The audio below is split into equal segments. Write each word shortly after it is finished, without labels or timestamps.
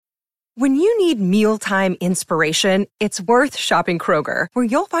When you need mealtime inspiration, it's worth shopping Kroger, where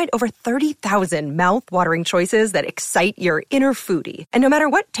you'll find over 30,000 mouth-watering choices that excite your inner foodie. And no matter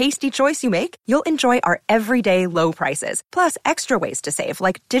what tasty choice you make, you'll enjoy our everyday low prices, plus extra ways to save,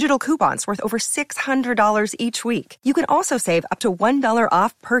 like digital coupons worth over $600 each week. You can also save up to $1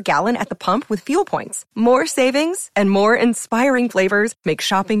 off per gallon at the pump with fuel points. More savings and more inspiring flavors make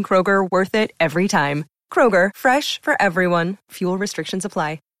shopping Kroger worth it every time. Kroger, fresh for everyone. Fuel restrictions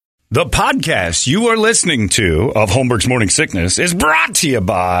apply. The podcast you are listening to of Holmberg's Morning Sickness is brought to you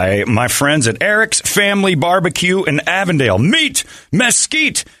by my friends at Eric's Family Barbecue in Avondale. Meet,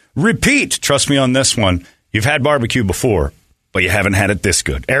 mesquite, repeat. Trust me on this one. You've had barbecue before, but you haven't had it this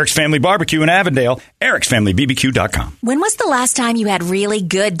good. Eric's Family Barbecue in Avondale, ericsfamilybbq.com. When was the last time you had really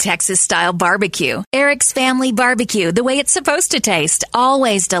good Texas-style barbecue? Eric's Family Barbecue, the way it's supposed to taste.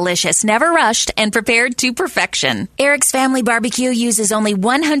 Always delicious, never rushed, and prepared to perfection. Eric's Family Barbecue uses only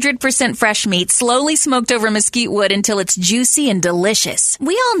 100% fresh meat, slowly smoked over mesquite wood until it's juicy and delicious.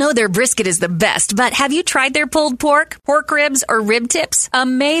 We all know their brisket is the best, but have you tried their pulled pork ribs, or rib tips?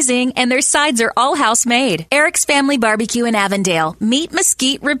 Amazing, and their sides are all house-made. Eric's Family Barbecue in Avondale. Meet,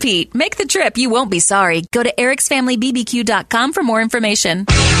 mesquite, repeat. Make the trip. You won't be sorry. Go to ericsfamilybbq.com for more information.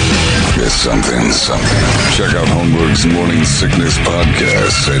 It's something. Check out Holmberg's Morning Sickness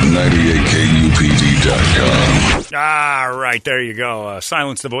Podcast at 98kupd.com. All right, there you go.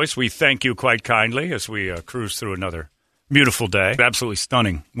 Silence the voice. We thank you quite kindly as we cruise through another beautiful day. Absolutely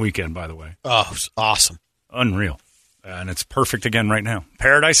stunning weekend, by the way. Oh, it was awesome. Unreal. And it's perfect again right now.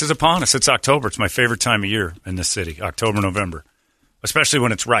 Paradise is upon us. It's October. It's my favorite time of year in this city, October, November, especially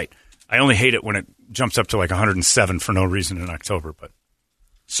when it's right. I only hate it when it jumps up to like 107 for no reason in October. But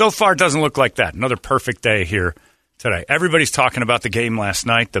so far, it doesn't look like that. Another perfect day here today. Everybody's talking about the game last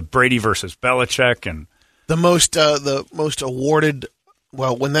night, the Brady versus Belichick. And the most awarded,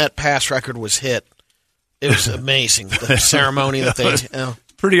 well, when that pass record was hit, it was amazing. The ceremony that they...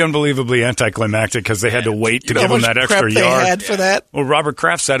 Pretty unbelievably anticlimactic because they had to wait to give him that extra yard. They had for that? Well, Robert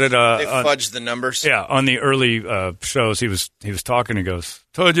Kraft said it. They fudged the numbers. Yeah, on the early shows, he was talking. He goes,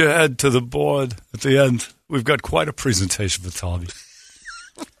 "Turn your head to the board at the end. We've got quite a presentation for Tommy.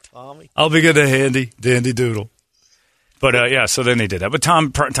 Tommy, I'll be getting a handy dandy doodle." But yeah, so then they did that. But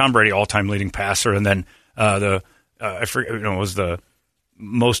Tom Brady, all-time leading passer, and then I forget, it was the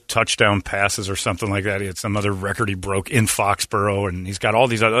most touchdown passes or something like that. He had some other record he broke in Foxborough, and he's got all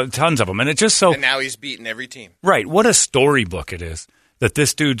these other tons of them. And it's just so. And now he's beaten every team. Right. What a storybook it is that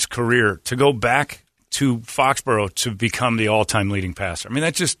this dude's career to go back to Foxborough to become the all-time leading passer. I mean,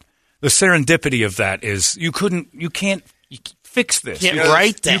 that's just the serendipity of that is you can't fix this. You can't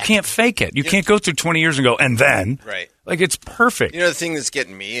write that. You can't fake it. You can't go through 20 years ago and then. Right. Like, it's perfect. You know, the thing that's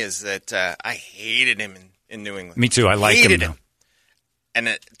getting me is that I hated him in New England. Me too. I like him now.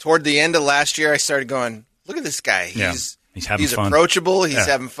 And toward the end of last year, I started going, look at this guy. He's having fun. Approachable. He's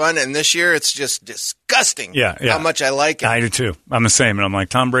having fun. And this year, it's just disgusting how much I like him. I do, too. I'm the same. And I'm like,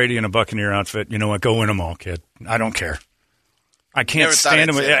 Tom Brady in a Buccaneer outfit, you know what? Go win them all, kid. I don't care. I can't stand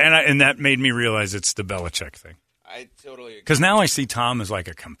him. And that made me realize it's the Belichick thing. I totally agree. Because now I see Tom as like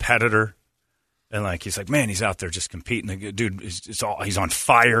a competitor. And like he's like, man, he's out there just competing. The dude, he's on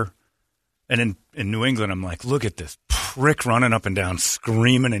fire. And in New England, I'm like, look at this prick running up and down,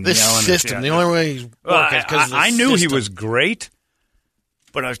 screaming and this yelling. System. The only way he's working is because I knew he was great,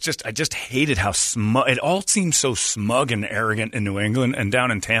 but I just hated how smug. It all seems so smug and arrogant in New England, and down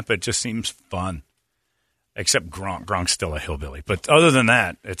in Tampa, it just seems fun. Except Gronk. Gronk's still a hillbilly, but other than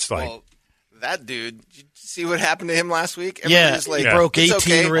that, it's like that dude. Did you see what happened to him last week? He broke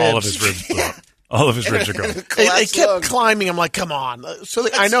 18 ribs. All of his ribs broke. All of his ribs are gone. They kept climbing. I'm like, come on. So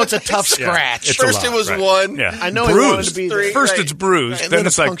I know it's a tough scratch. It's First it was one. Yeah. I know bruised. He wanted to be there. First it's bruised. Then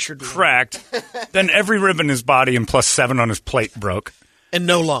it's like cracked. Then every rib in his body and plus 7 on his plate broke. And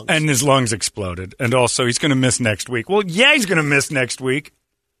no lungs. And his lungs exploded. And also he's going to miss next week. Well, yeah, he's going to miss next week.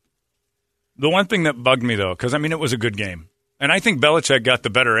 The one thing that bugged me, though, because, I mean, it was a good game. And I think Belichick got the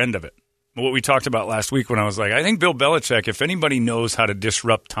better end of it. What we talked about last week when I was like, I think Bill Belichick, if anybody knows how to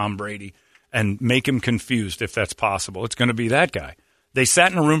disrupt Tom Brady and make him confused, if that's possible, it's going to be that guy. They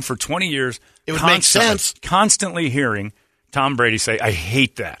sat in a room for 20 years. It would make sense. Constantly hearing Tom Brady say, I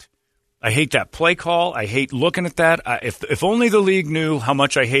hate that. I hate that play call. I hate looking at that. If only the league knew how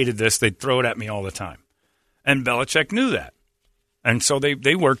much I hated this, they'd throw it at me all the time. And Belichick knew that. And so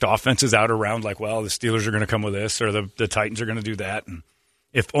they worked offenses out around like, well, the Steelers are going to come with this or the Titans are going to do that. And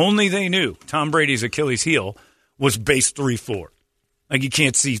if only they knew Tom Brady's Achilles heel was base 3-4. Like he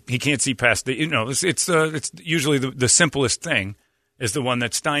can't see past the, it's usually the simplest thing is the one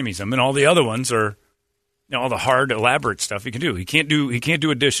that stymies him. And all the other ones are all the hard, elaborate stuff he can do. He can't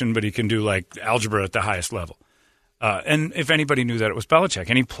do addition, but he can do like algebra at the highest level. And if anybody knew that, it was Belichick,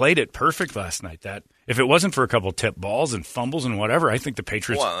 and he played it perfect last night. That if it wasn't for a couple tip balls and fumbles and whatever, I think the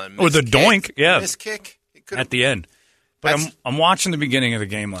Patriots or the doink, miss kick at the end. But I'm watching the beginning of the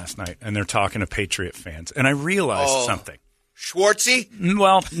game last night, and they're talking to Patriot fans, and I realized something. Schwartzy?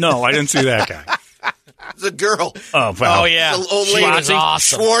 Well, no, I didn't see that guy. It's a girl. Oh, wow. Oh, yeah. The old lady. Was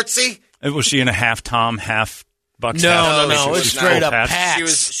awesome. Schwartzy? Was she in a half Tom, half Bucks? No. She It's was straight up Pats?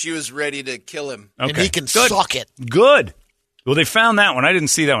 Pats. She was ready to kill him. Okay. And he can suck it. Good. Well, they found that one. I didn't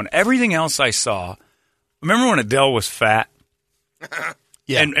see that one. Everything else I saw. Remember when Adele was fat?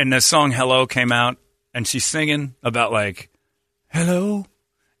 Yeah. And the song Hello came out, and she's singing about, like, hello,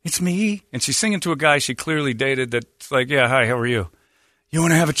 it's me. And she's singing to a guy she clearly dated that's like, yeah, hi, how are you? You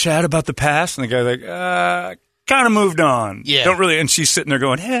want to have a chat about the past? And the guy's like, kind of moved on. Yeah. Don't really. And she's sitting there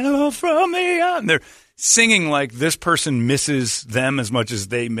going, hello from me. And they're singing like this person misses them as much as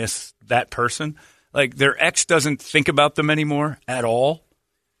they miss that person. Like their ex doesn't think about them anymore at all.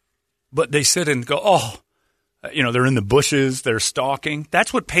 But they sit and go, they're in the bushes. They're stalking.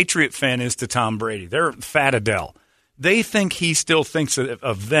 That's what Patriot fan is to Tom Brady. They're fat Adele. They think he still thinks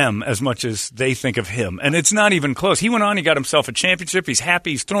of them as much as they think of him. And it's not even close. He went on. He got himself a championship. He's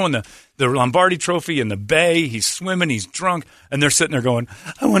happy. He's throwing the Lombardi trophy in the bay. He's swimming. He's drunk. And they're sitting there going,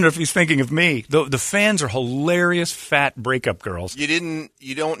 I wonder if he's thinking of me. The fans are hilarious fat breakup girls. You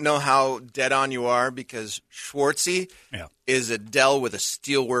don't know how dead on you are because Schwartzy is Adele with a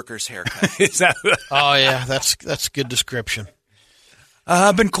steelworker's haircut. Is that? Oh, yeah. That's a good description.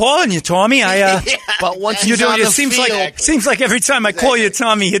 I've been calling you, Tommy. But once you he's do. on It the field, seems like every time I call you,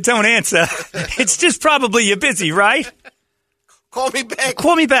 Tommy, you don't answer. It's just probably you're busy, right? Call me back.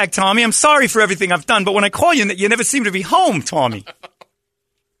 Call me back, Tommy. I'm sorry for everything I've done, but when I call you, you never seem to be home, Tommy.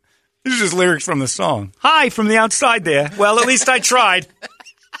 This is just lyrics from the song. Hi, from the outside there. Well, at least I tried.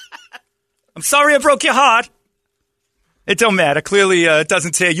 I'm sorry I broke your heart. It don't matter. Clearly, it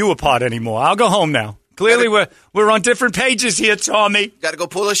doesn't tear you apart anymore. I'll go home now. Clearly, we're on different pages here, Tommy. Got to go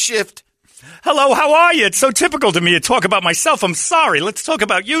pull a shift. Hello, how are you? It's so typical to me to talk about myself. I'm sorry. Let's talk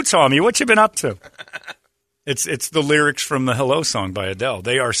about you, Tommy. What you been up to? It's the lyrics from the Hello song by Adele.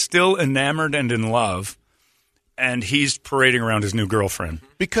 They are still enamored and in love, and he's parading around his new girlfriend.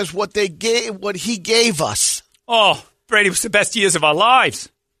 because what he gave us. Oh, Brady was the best years of our lives.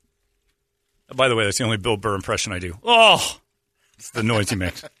 Oh, by the way, that's the only Bill Burr impression I do. Oh, it's the noise he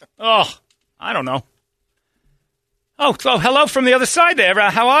makes. Oh, I don't know. Oh, so hello from the other side there.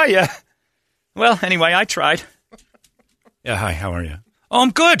 How are you? Well, anyway, I tried. Yeah, hi, how are you? Oh,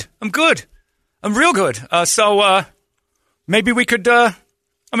 I'm good. I'm real good. So maybe we could, I'm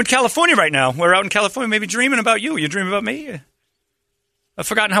in California right now. We're out in California, maybe dreaming about you. You dreaming about me? I've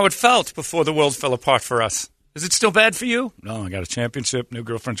forgotten how it felt before the world fell apart for us. Is it still bad for you? No, I got a championship. New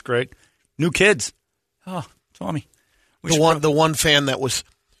girlfriend's great. New kids. Oh, Tommy. The one fan that was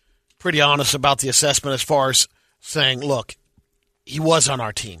pretty honest about the assessment as far as saying, look, he was on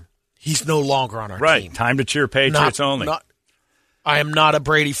our team. He's no longer on our team. Right. Time to cheer Patriots only. I am not a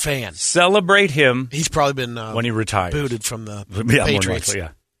Brady fan. Celebrate him. He's probably been when he retires. booted from the More Patriots. likely, yeah.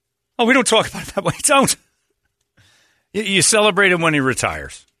 Oh, we don't talk about it that way. Don't. You celebrate him when he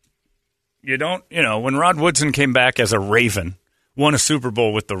retires. You don't, when Rod Woodson came back as a Raven, won a Super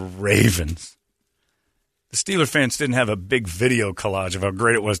Bowl with the Ravens, the Steeler fans didn't have a big video collage of how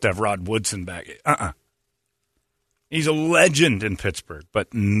great it was to have Rod Woodson back. He's a legend in Pittsburgh,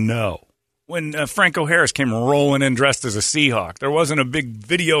 but no. When Franco Harris came rolling in dressed as a Seahawk, there wasn't a big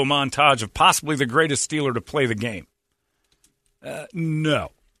video montage of possibly the greatest Steeler to play the game.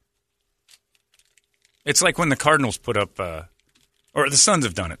 No. It's like when the Cardinals put up, or the Suns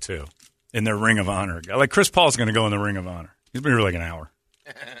have done it too, in their Ring of Honor. Like Chris Paul's going to go in the Ring of Honor. He's been here like an hour.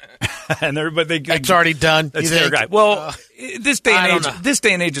 It's already done. That's their guy. Well, this day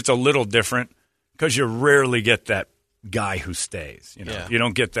and age, it's a little different because you rarely get that guy who stays. You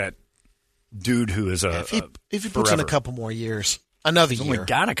don't get that dude who is a. If he puts in a couple more years, another He's year. only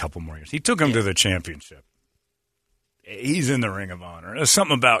got a couple more years. He took him to the championship. He's in the Ring of Honor. There's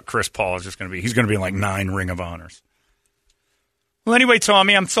something about Chris Paul is just going to be. He's going to be in like 9 Ring of Honors. Well, anyway,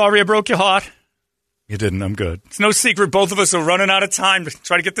 Tommy, I'm sorry I broke your heart. You didn't. I'm good. It's no secret. Both of us are running out of time to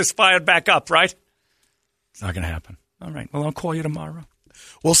try to get this fired back up, right? It's not going to happen. All right. Well, I'll call you tomorrow.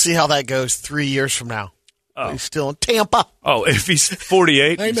 We'll see how that goes 3 years from now. Oh. He's still in Tampa. Oh, if he's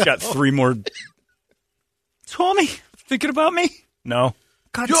 48, he's got 3 more. Tommy, thinking about me? No.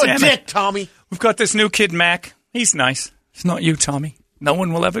 God You're damn a dick, Tommy. We've got this new kid, Mac. He's nice. It's not you, Tommy. No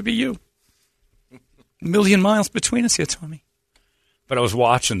one will ever be you. 1,000,000 miles between us here, Tommy. But I was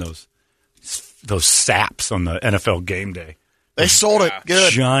watching those those saps on the NFL game day. They sold it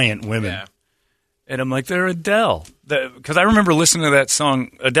good. Giant women. Yeah. And I'm like, they're Adele. Because I remember listening to that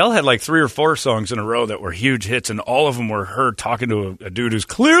song. Adele had like 3 or 4 songs in a row that were huge hits, and all of them were her talking to a dude who's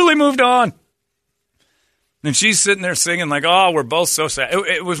clearly moved on. And she's sitting there singing like, oh, we're both so sad.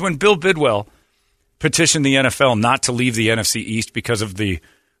 It was when Bill Bidwell petitioned the NFL not to leave the NFC East because of the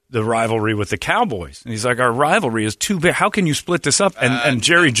rivalry with the Cowboys. And he's like, our rivalry is too big. How can you split this up? And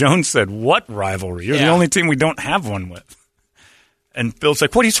Jerry Jones said, what rivalry? You're the only team we don't have one with. And Bill's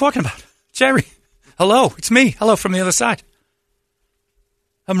like, what are you talking about? Jerry, hello, it's me. Hello from the other side.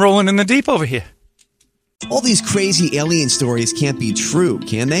 I'm rolling in the deep over here. All these crazy alien stories can't be true,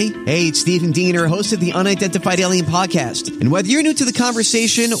 can they? Hey, it's Stephen Diener, host of the Unidentified Alien Podcast. And whether you're new to the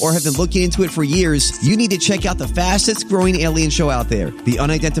conversation or have been looking into it for years, you need to check out the fastest growing alien show out there, the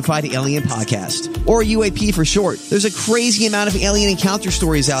Unidentified Alien Podcast, or UAP for short. There's a crazy amount of alien encounter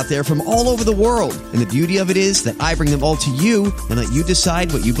stories out there from all over the world. And the beauty of it is that I bring them all to you and let you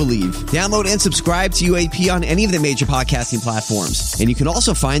decide what you believe. Download and subscribe to UAP on any of the major podcasting platforms. And you can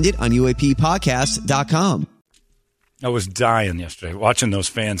also find it on UAPpodcast.com. I was dying yesterday watching those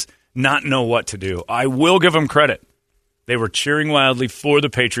fans not know what to do. I will give them credit. They were cheering wildly for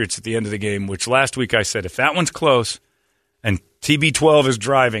the Patriots at the end of the game, which last week I said, if that one's close and TB12 is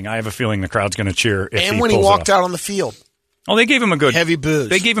driving, I have a feeling the crowd's going to cheer if and he when he pulls walked off. out on the field. Oh, they gave him a good heavy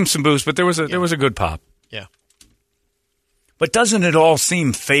boost. They gave him some boost, but there was a good pop. Yeah. But doesn't it all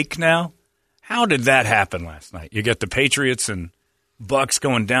seem fake now? How did that happen last night? You get the Patriots and Bucks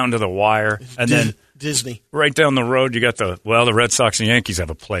going down to the wire, and then Disney. Right down the road, you got the Red Sox and Yankees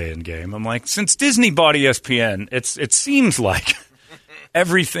have a play-in game. I'm like, since Disney bought ESPN, it seems like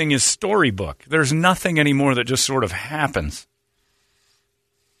everything is storybook. There's nothing anymore that just sort of happens.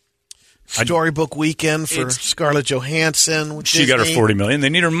 Storybook weekend for Scarlett Johansson. With she Disney. got her $40 million. They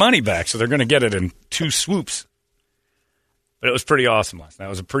need her money back, so they're going to get it in 2 swoops. But it was pretty awesome last night. It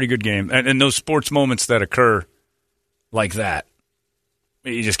was a pretty good game. And those sports moments that occur like that,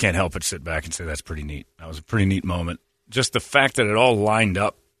 you just can't help but sit back and say that's pretty neat. That was a pretty neat moment. Just the fact that it all lined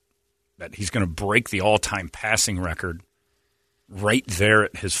up, that he's going to break the all-time passing record right there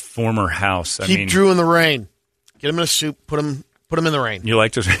at his former house. Keep Drew in the rain. Get him in a soup. Put him in the rain. You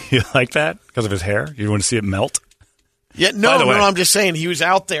like that because of his hair? You want to see it melt? Yeah, no, I'm just saying he was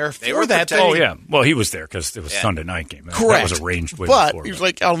out there for that. Oh, yeah. Well, he was there because it was Sunday night game. Correct. That was arranged way but before. He was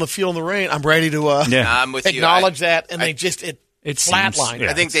like out on the field in the rain. I'm ready to I'm with acknowledge that, and it flatlined. Yeah.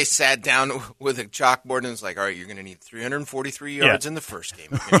 I think they sat down with a chalkboard and was like, all right, you're going to need 343 yards in the first game.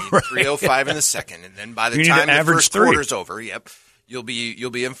 You're going to need 305 in the second. And then by the time the first quarter's over, you'll be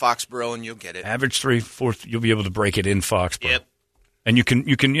in Foxborough and you'll get it. Average 3-4, you'll be able to break it in Foxborough. Yep. And you can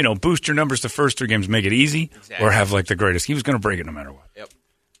boost your numbers the first 3 games, make it easy, or have like the greatest. He was going to break it no matter what. Yep.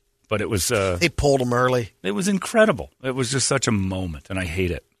 But it was they pulled him early. It was incredible. It was just such a moment, and I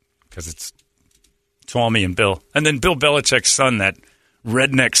hate it because it's all me and Bill. And then Bill Belichick's son, that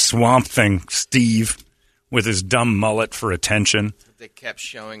redneck swamp thing, Steve, with his dumb mullet for attention. They kept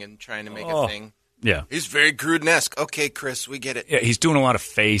showing and trying to make a thing. Yeah. He's very Gruden-esque. Okay, Chris, we get it. Yeah, he's doing a lot of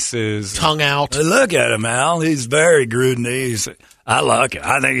faces. Tongue out. Look at him, Al. He's very Gruden. I like it.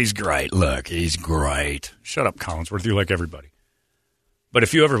 I think he's great. Look, he's great. Shut up, Collinsworth. You like everybody. But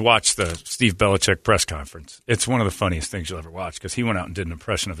if you ever watch the Steve Belichick press conference, it's one of the funniest things you'll ever watch because he went out and did an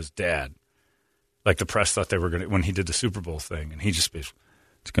impression of his dad. Like the press thought they were going to, when he did the Super Bowl thing, and he just, it's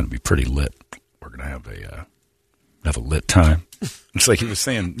going to be pretty lit. We're going to have a lit time. It's like he was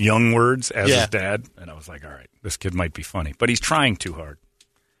saying young words as his dad, and I was like, all right, this kid might be funny. But he's trying too hard.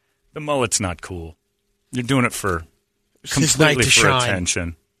 The mullet's not cool. You're doing it completely for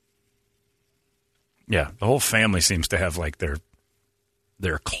attention. Yeah, the whole family seems to have like their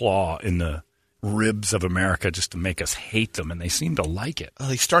claw in the ribs of America just to make us hate them, and they seem to like it. Well,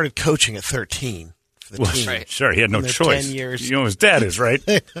 he started coaching at 13 for the team. Right. Sure, he had no choice. 10 years. You know his dad is, right?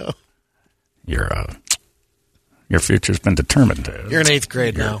 I know. Your future's been determined. You're in 8th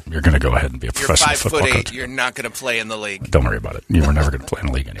grade now. You're going to go ahead and be a professional football coach. You're 5'8". You're not going to play in the league. Don't worry about it. You were never going to play in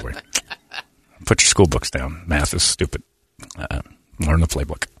the league anyway. Put your school books down. Math is stupid. Learn the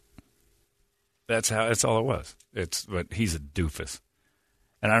playbook. That's all it was. But he's a doofus.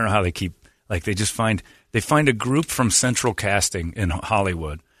 And I don't know how they keep, like they find a group from Central Casting in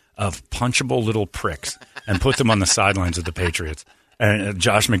Hollywood of punchable little pricks and put them on the sidelines of the Patriots. And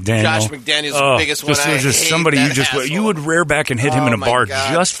Josh McDaniel. Josh McDaniel's the biggest one. Just somebody you would rear back and hit him in a bar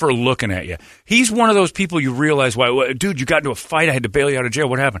just for looking at you. He's one of those people you realize why. Dude, you got into a fight. I had to bail you out of jail.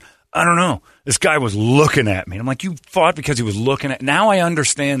 What happened? I don't know. This guy was looking at me. I'm like, you fought because he was looking at. Now I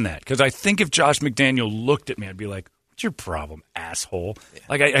understand that because I think if Josh McDaniel looked at me, I'd be like, What's your problem, asshole? Yeah.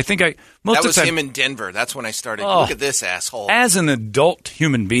 Like, I think most that of the was time, him in Denver. That's when I started. Look at this asshole. As an adult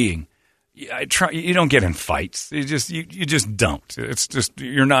human being, you don't get in fights. You just don't. It's just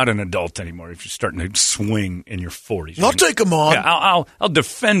you're not an adult anymore if you're starting to swing in your 40s. I'll take them on. Yeah, I'll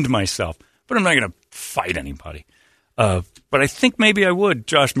defend myself, but I'm not going to fight anybody. But I think maybe I would,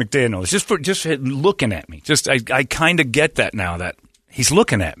 Josh McDaniels, just looking at me. I kind of get that now that he's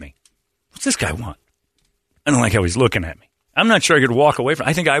looking at me. What's this guy want? I don't like how he's looking at me. I'm not sure I could walk away from.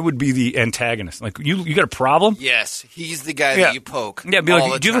 I think I would be the antagonist. Like you got a problem? Yes, he's the guy that you poke. Yeah, be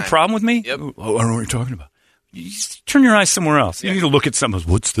like, do you have a problem with me? Yep. Oh, I don't know what you're talking about. You just turn your eyes somewhere else. You need to look at something.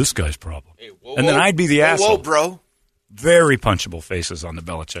 What's this guy's problem? Hey, and then I'd be the asshole. Whoa, bro. Very punchable faces on the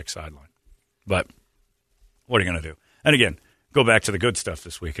Belichick sideline. But what are you going to do? And again, go back to the good stuff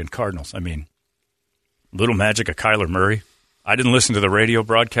this weekend. Cardinals. I mean, little magic of Kyler Murray. I didn't listen to the radio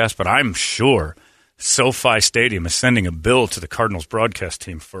broadcast, but I'm sure SoFi Stadium is sending a bill to the Cardinals broadcast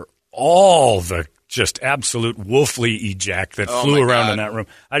team for all the just absolute wolfly ejac that flew around in that room.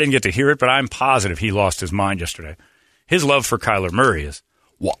 I didn't get to hear it, but I'm positive he lost his mind yesterday. His love for Kyler Murray is,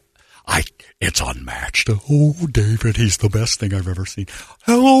 it's unmatched. Oh, David, he's the best thing I've ever seen.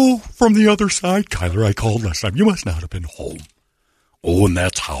 Hello from the other side. Kyler, I called last time. You must not have been home. Oh, and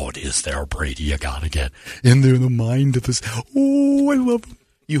that's how it is there, Brady. You got to get in there, the mind of this. Oh, I love him.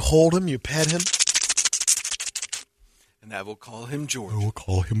 You hold him, you pet him. And I will call him George. I will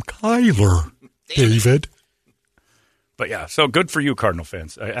call him Kyler, David. But yeah, so good for you, Cardinal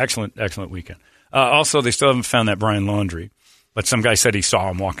fans. Excellent weekend. Also, they still haven't found that Brian Laundrie, but some guy said he saw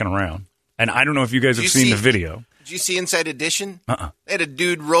him walking around. And I don't know if you guys have seen the video. Did you see Inside Edition? They had a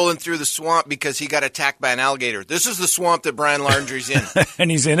dude rolling through the swamp because he got attacked by an alligator. This is the swamp that Brian Laundrie's in. And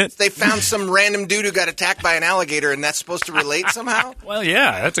he's in it? They found some random dude who got attacked by an alligator, and that's supposed to relate somehow? Well,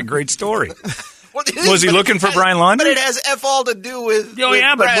 yeah, that's a great story. Was he looking for Brian Laundrie? But it has F all to do with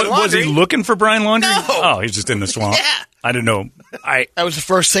but was he looking for Brian Laundrie? No. Oh, he's just in the swamp. Yeah. I didn't know. That was the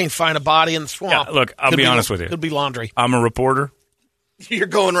first thing, find a body in the swamp. Yeah, look, I'll be honest with you. Could be Laundrie. I'm a reporter. You're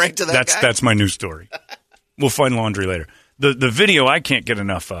going right to that guy? That's my news story. We'll find Laundrie later. The video I can't get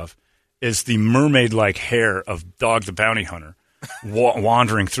enough of is the mermaid-like hair of Dog the Bounty Hunter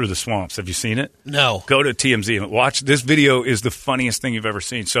wandering through the swamps. Have you seen it? No. Go to TMZ and watch. This video is the funniest thing you've ever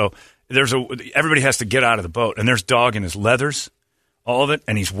seen. So everybody has to get out of the boat, and there's Dog in his leathers, all of it,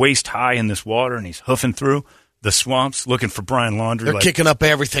 and he's waist high in this water, and he's hoofing through the swamps looking for Brian Laundrie. They're kicking up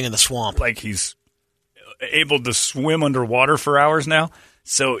everything in the swamp. Like he's able to swim underwater for hours now.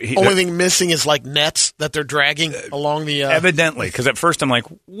 So only thing missing is like nets that they're dragging along the. Evidently, because at first I'm like,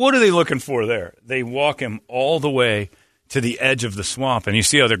 what are they looking for there? They walk him all the way to the edge of the swamp, and you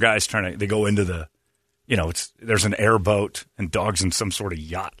see other guys they go into the, there's an airboat and Dog's in some sort of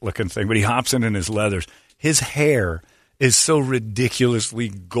yacht looking thing, but he hops in his leathers. His hair is so ridiculously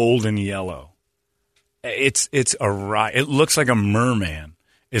golden yellow. It's a riot. It looks like a merman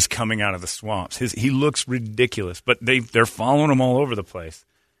is coming out of the swamps. He looks ridiculous, but they're following him all over the place,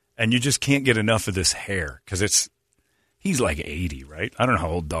 and you just can't get enough of this hair because he's like 80, right? I don't know how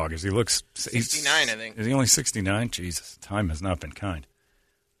old Dog is. He looks 69, I think. Is he only 69? Jesus, time has not been kind.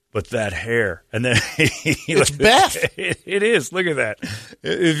 But that hair, and then it's Beth. It is. Look at that.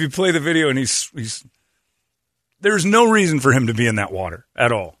 If you play the video, and he's there's no reason for him to be in that water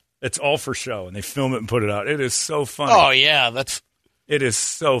at all. It's all for show, and they film it and put it out. It is so funny. Oh yeah, It is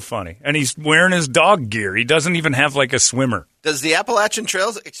so funny. And he's wearing his dog gear. He doesn't even have like a swimmer. Does the Appalachian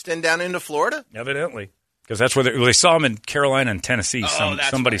Trails extend down into Florida? Evidently. Because that's where they saw him in Carolina and Tennessee.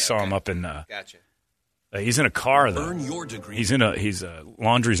 Somebody saw him up in. Gotcha. He's in a car, though. Earn your degree.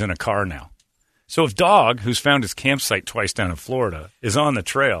 Laundrie's in a car now. So if Dog, who's found his campsite twice down in Florida, is on the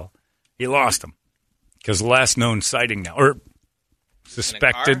trail, he lost him. Because the last known sighting now, or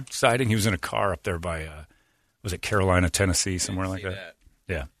suspected sighting, he was in a car up there by... was it Carolina, Tennessee, somewhere like that?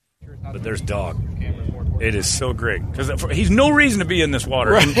 Yeah. But there's Dog. It is so great. Because he's no reason to be in this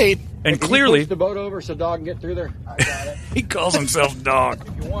water. Right. And clearly... Push the boat over so Dog can get through there. I got it. He calls himself Dog.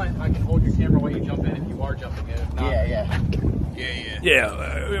 If you want, I can hold your camera while you jump in if you are jumping in. If not,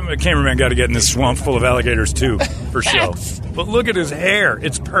 Yeah, a cameraman got to get in this swamp full of alligators, too, for show. But look at his hair.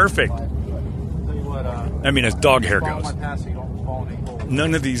 It's perfect. As Dog hair goes.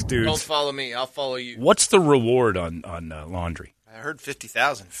 None of these dudes. Don't follow me. I'll follow you. What's the reward on Laundrie? I heard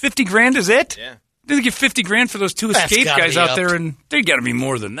 $50,000. $50,000 is it? Yeah. Did they get $50,000 for those two escape guys out there? And they got to be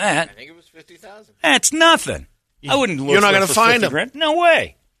more than that. I think it was $50,000. That's nothing. I wouldn't. Look You're not going to find them. $50,000. No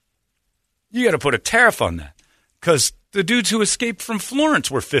way. You got to put a tariff on that because the dudes who escaped from Florence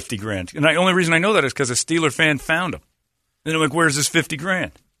were $50,000, and the only reason I know that is because a Steeler fan found them. And I'm like, "Where's this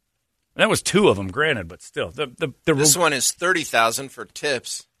 $50,000?" That was 2 of them, granted, but still. This one is $30,000 for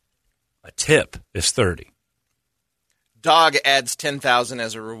tips. A tip is $30,000. Dog adds $10,000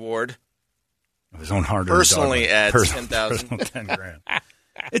 as a reward. His own hard-earned personally adds $10,000. $10,000.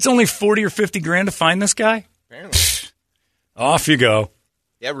 It's only $40 or $50,000 to find this guy. Apparently. Off you go.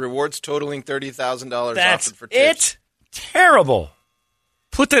 Yeah, rewards totaling $30,000 That's offered for tips. It? Terrible.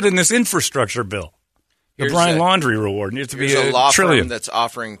 Put that in this infrastructure bill. The Brian Laundrie reward needs to be a law trillion. firm that's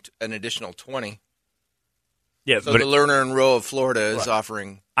offering an additional $20,000. Yeah, so the Lerner and Rowe of Florida is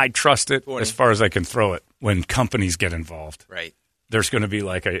offering. I trust it 20. as far as I can throw it. When companies get involved, right? There's going to be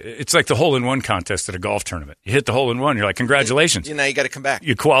it's like the hole-in-one contest at a golf tournament. You hit the hole-in-one, you're like, congratulations. Now you got to come back.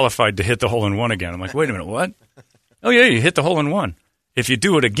 You qualified to hit the hole-in-one again. I'm like, wait a minute, what? Oh yeah, you hit the hole-in-one. If you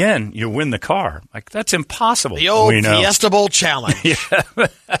do it again, you win the car. Like, that's impossible. The old Fiesta Bowl challenge. Yeah.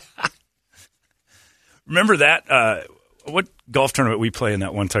 Remember that? What golf tournament we play in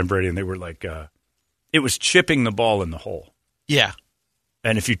that one time, Brady? And they were like, it was chipping the ball in the hole. Yeah.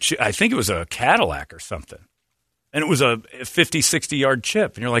 And if you, I think it was a Cadillac or something. And it was a 50, 60-yard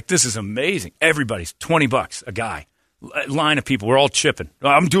chip. And you're like, this is amazing. Everybody's $20 a guy. Line of people. We're all chipping.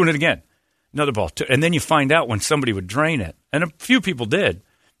 I'm doing it again. Another ball. And then you find out when somebody would drain it. And a few people did.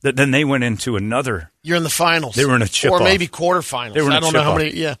 That then they went into another. You're in the finals. They were in a chip or off. maybe quarterfinals. They were in I don't know how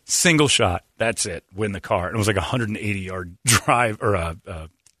many. Yeah, single shot. That's it. Win the car. And it was like a 180-yard drive or a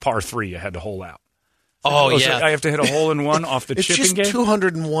par 3. You had to hole out. Yeah. So I have to hit a hole in one off the chipping game. It's just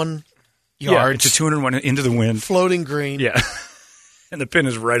 201 yards. Yeah, it's a 201 into the wind, floating green. Yeah, and the pin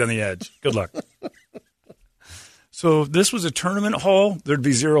is right on the edge. Good luck. So if this was a tournament hole, there'd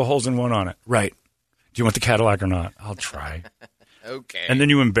be 0 holes in one on it. Right. Do you want the Cadillac or not? I'll try. Okay. And then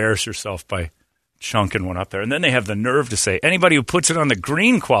you embarrass yourself by chunking one up there. And then they have the nerve to say, anybody who puts it on the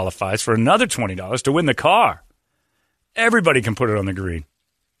green qualifies for another $20 to win the car. Everybody can put it on the green.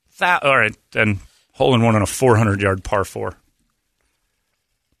 All right, then hole in one on a 400-yard par 4.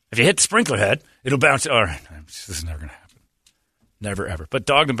 If you hit the sprinkler head, it'll bounce. All right, this is never going to happen. Never, ever. But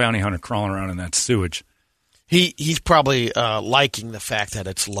Dog the Bounty Hunter crawling around in that sewage. He's probably liking the fact that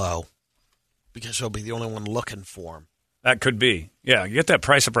it's low because he'll be the only one looking for him. That could be. Yeah, you get that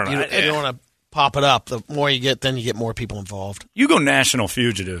price up around. You don't want to pop it up. The more you get, then you get more people involved. You go national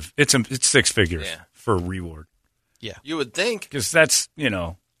fugitive, it's 6 figures for a reward. Yeah. You would think. Because that's,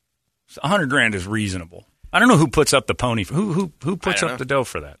 $100,000 is reasonable. I don't know who puts up the pony. Who puts up the dough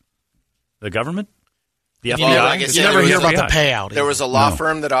for that? The government? The FBI? You never hear about the payout. There was a law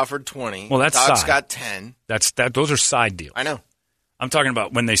firm that offered 20. Well, that's Dog's side. got 10. Those are side deals. I know. I'm talking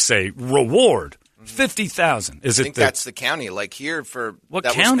about when they say reward $50,000. I think that's the county. Like here what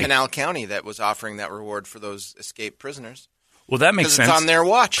that county? was Canal County that was offering that reward for those escaped prisoners. Well, that makes sense. It's on their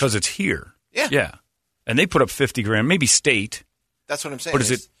watch because it's here. Yeah, yeah, and they put up $50,000, maybe state. That's what I'm saying. What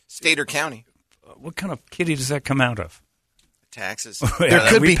is it? State or county? What kind of kitty does that come out of? Taxes. There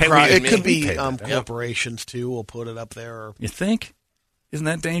could be corporations too. We'll put it up there. Or... You think? Isn't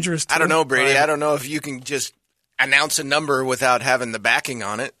that dangerous? I don't know, Brady. I don't know if you can just announce a number without having the backing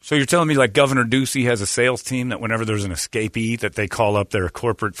on it. So you're telling me like Governor Ducey has a sales team that whenever there's an escapee that they call up their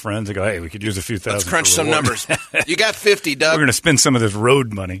corporate friends and go, hey, we could use a few thousand. Let's crunch some numbers. You got 50, Doug. We're going to spend some of this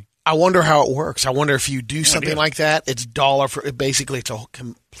road money. I wonder how it works. I wonder if you do something like that, it's dollar for basically it's a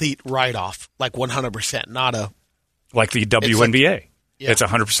complete write-off, like 100%, not a like the WNBA. It's a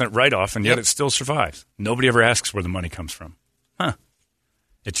 100% write-off, and yet it still survives. Nobody ever asks where the money comes from. Huh.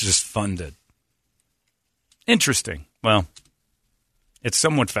 It's just funded. Interesting. Well, it's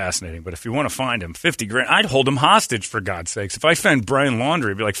somewhat fascinating, but if you want to find him, $50,000, I'd hold him hostage for God's sakes. If I found Brian Laundrie,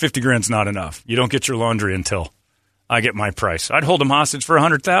 it'd be like $50,000's not enough. You don't get your laundry until I get my price. I'd hold him hostage for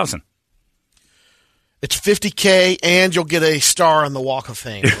 $100,000. It's $50K, and you'll get a star on the Walk of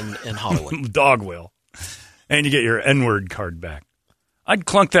Fame in Hollywood. Dog will, and you get your N-word card back. I'd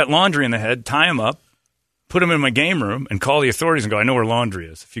clunk that laundry in the head, tie him up, put him in my game room, and call the authorities and go, I know where laundry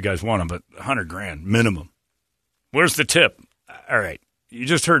is if you guys want him, but $100,000 minimum. Where's the tip? All right, you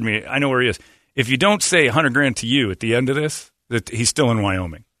just heard me. I know where he is. If you don't say $100,000 to you at the end of this, that he's still in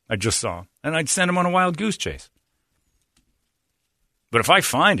Wyoming. I just saw him, and I'd send him on a wild goose chase. But if I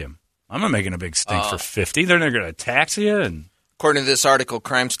find him, I'm not making a big stink for $50,000. They're going to tax you. And according to this article,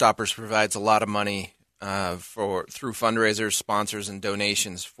 Crime Stoppers provides a lot of money through fundraisers, sponsors, and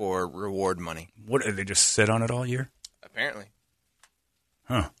donations for reward money. What, do they just sit on it all year? Apparently.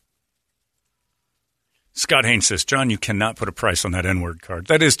 Huh. Scott Haynes says, John, you cannot put a price on that N-word card.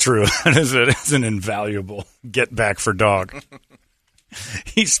 That is true. That is an invaluable get back for Dog.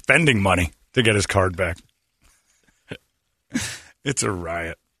 He's spending money to get his card back. It's a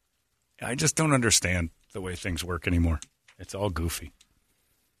riot. I just don't understand the way things work anymore. It's all goofy.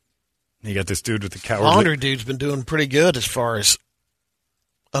 You got this dude with the cowardly. Laundry dude's been doing pretty good as far as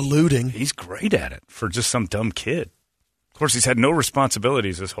eluding. He's great at it for just some dumb kid. Of course, he's had no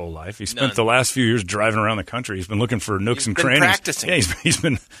responsibilities his whole life. He spent the last few years driving around the country. He's been looking for nooks and crannies. Practicing.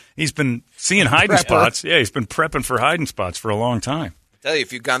 Yeah, he's been seeing hiding spots. Yeah, he's been prepping for hiding spots for a long time. I tell you,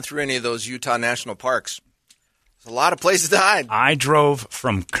 if you've gone through any of those Utah national parks, there's a lot of places to hide. I drove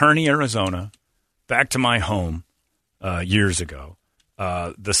from Kearney, Arizona, back to my home years ago,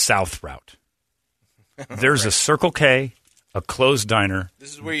 the South Route. There's a Circle K, a closed diner.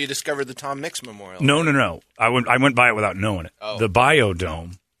 This is where you discovered the Tom Mix Memorial. No. I went by it without knowing it. Oh. The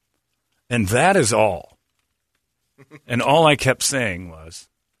Biodome. And that is all. And all I kept saying was,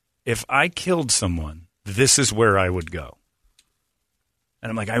 if I killed someone, this is where I would go. And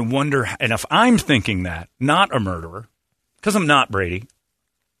I'm like, I wonder, and if I'm thinking that, not a murderer, because I'm not Brady,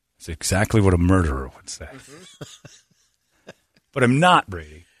 it's exactly what a murderer would say. But I'm not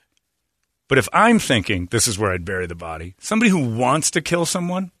Brady. But if I'm thinking this is where I'd bury the body, somebody who wants to kill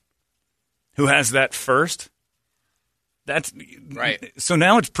someone, who has that first, that's right. So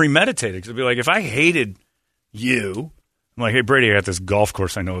now it's premeditated. Because it'd be like, if I hated you, I'm like, hey, Brady, I got this golf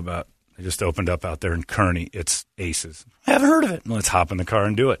course I know about. They just opened up out there in Kearney. It's Aces. I haven't heard of it. Well, let's hop in the car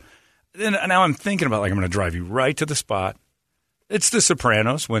and do it. Then now I'm thinking about, like, I'm going to drive you right to the spot. It's The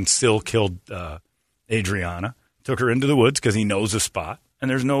Sopranos when Sil killed Adriana, took her into the woods because he knows a spot. And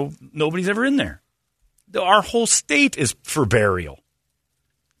there's nobody's ever in there. Our whole state is for burial.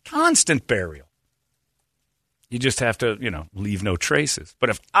 Constant burial. You just have to, leave no traces. But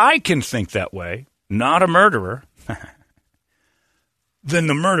if I can think that way, not a murderer, then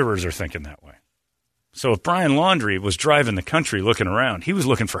the murderers are thinking that way. So if Brian Laundrie was driving the country looking around, he was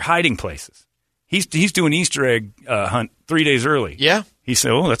looking for hiding places. He's doing Easter egg hunt 3 days early. Yeah. He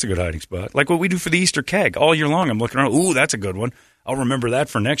said, oh, that's a good hiding spot. Like what we do for the Easter keg. All year long, I'm looking around. Ooh, that's a good one. I'll remember that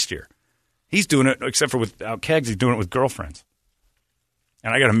for next year. He's doing it, except for without kegs, he's doing it with girlfriends.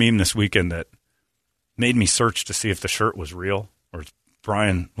 And I got a meme this weekend that made me search to see if the shirt was real, or it's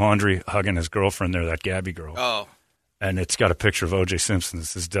Brian Laundrie hugging his girlfriend there, that Gabby girl. Oh. And it's got a picture of O.J. Simpson.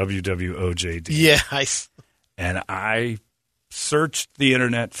 This is WWOJD. Yeah. And I searched the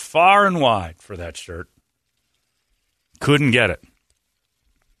internet far and wide for that shirt. Couldn't get it.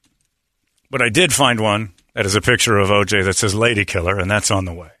 But I did find one that is a picture of O.J. that says Lady Killer, and that's on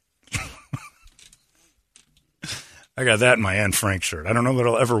the way. I got that in my Anne Frank shirt. I don't know that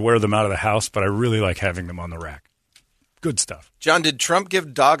I'll ever wear them out of the house, but I really like having them on the rack. Good stuff. John, did Trump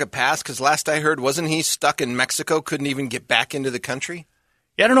give Dog a pass? Because last I heard, wasn't he stuck in Mexico, couldn't even get back into the country?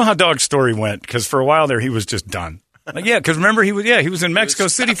 Yeah, I don't know how Dog's story went, because for a while there he was just done. Like, yeah, because remember he was in Mexico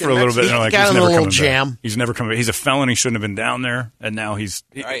City for a little bit. He like, got he's in never a little coming jam. back. He's never coming back. He's a felon. He shouldn't have been down there, and now he's.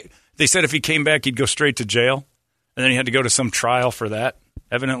 Right. They said if he came back, he'd go straight to jail, and then he had to go to some trial for that.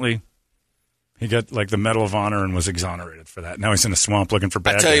 Evidently, he got like the Medal of Honor and was exonerated for that. Now he's in a swamp looking for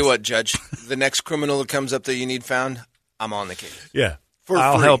bad guys. I tell you what, Judge, the next criminal that comes up that you need found, I'm on the case. Yeah,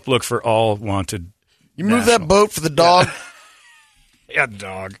 I'll help look for all wanted. You move that boat for the dog. Yeah,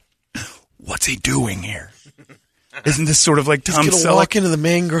 dog. What's he doing here? Isn't this sort of like Tom Selleck? He's going to walk into the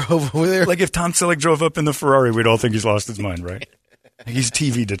mangrove over there. Like if Tom Selleck drove up in the Ferrari, we'd all think he's lost his mind, right? He's a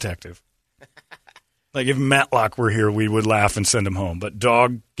TV detective. Like if Matlock were here, we would laugh and send him home. But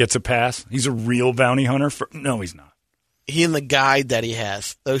Dog gets a pass. He's a real bounty hunter. No, he's not. He and the guide that he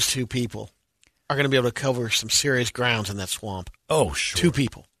has, those two people, are going to be able to cover some serious grounds in that swamp. Oh, sure. 2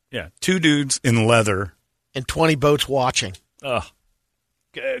 people. Yeah, 2 dudes in leather. And 20 boats watching.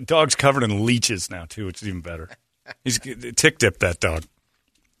 Dog's covered in leeches now, too, which is even better. He's tick-dipped that dog.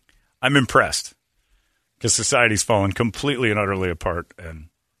 I'm impressed because society's fallen completely and utterly apart, and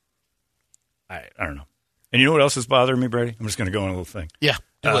I don't know. And you know what else is bothering me, Brady? I'm just going to go on a little thing. Yeah.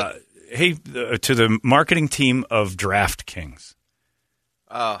 Hey, to the marketing team of DraftKings.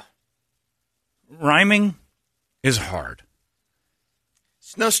 Rhyming is hard.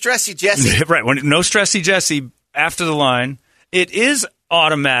 It's no stressy, Jesse. Right. No stressy, Jesse. After the line, it is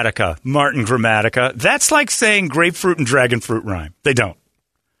Automatica, Martin Grammatica. That's like saying grapefruit and dragon fruit rhyme. They don't.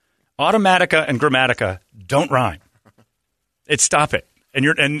 Automatica and Grammatica don't rhyme. Stop it.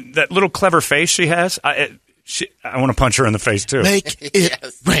 And that little clever face she has, I want to punch her in the face too. Make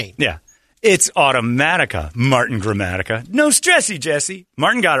it rain. Yeah. It's Automatica, Martin Grammatica. No stressy, Jesse.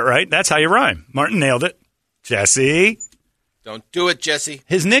 Martin got it right. That's how you rhyme. Martin nailed it. Jesse. Don't do it, Jesse.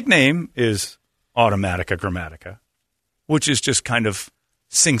 His nickname is Automatica Grammatica, which is just kind of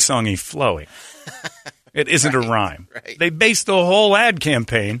sing-songy flowing. It isn't a rhyme. Right. They based the whole ad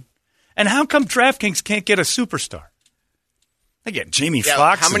campaign. And how come DraftKings can't get a superstar? They get Jamie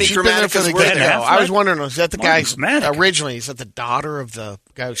Foxx. How many She's been there for the Gramaticas get-go. I was wondering, was that the guy Gramatica. originally? Is that the daughter of the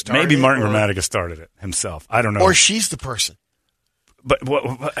guy who started Maybe it? Martin Gramatica started it himself. I don't know. Or she's the person. But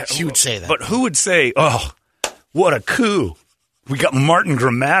She would say that. But who would say, "Oh, what a coup! We got Martin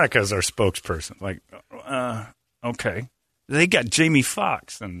Gramatica as our spokesperson." Like, okay, they got Jamie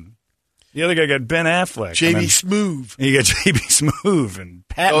Foxx, and the other guy got Ben Affleck. J.B. Smoove. You got J.B. Smoove and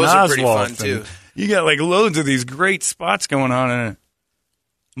Pat Those are pretty Oswalt. fun, too. You got like loads of these great spots going on in it.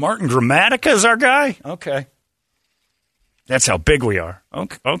 Martin Gramatica is our guy. Okay, that's how big we are.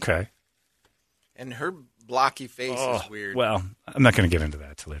 Okay. And her blocky face is weird. Well, I'm not going to get into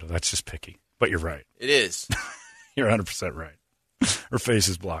that, Toledo. That's just picky. But you're right. It is. You're 100% right. Her face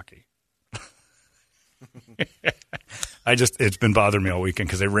is blocky. It's been bothering me all weekend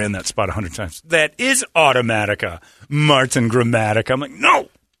because they ran that spot 100 times. That is Automatica, Martin Gramatica. I'm like, no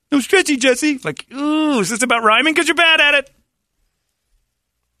stretchy, Jesse. Like, ooh, is this about rhyming? Because you're bad at it.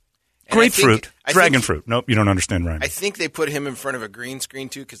 Grapefruit, dragon fruit. Nope, you don't understand rhyming. I think they put him in front of a green screen,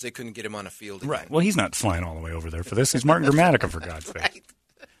 too, because they couldn't get him on a field again. Right. Well, he's not flying all the way over there for this. He's Martin Gramatica, for God's sake. Right.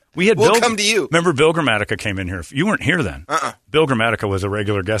 We'll come to you. Remember Bill Gramatica came in here. You weren't here then. Bill Gramatica was a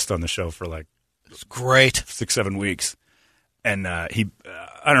regular guest on the show for like It's great. 6-7 weeks. And he,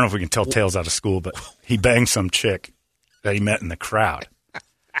 I don't know if we can tell tales out of school, but he banged some chick that he met in the crowd.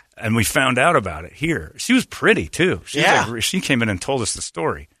 And we found out about it here. She was pretty, too. She came in and told us the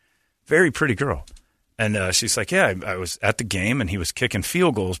story. Very pretty girl. And she's like, yeah, I was at the game, and he was kicking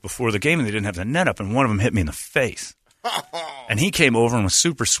field goals before the game, and they didn't have the net up, and one of them hit me in the face. And he came over and was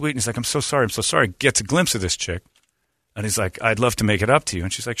super sweet, and he's like, I'm so sorry. Gets a glimpse of this chick. And he's like, I'd love to make it up to you.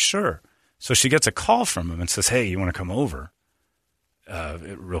 And she's like, sure. So she gets a call from him and says, hey, you want to come over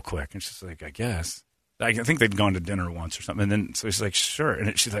real quick? And she's like, I guess. I think they'd gone to dinner once or something. And then so he's like, sure.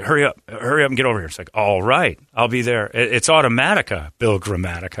 And she's like, hurry up and get over here. It's like, all right, I'll be there. It's Automatica, Bill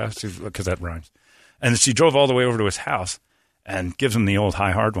Gramatica, because that rhymes. And she drove all the way over to his house and gives him the old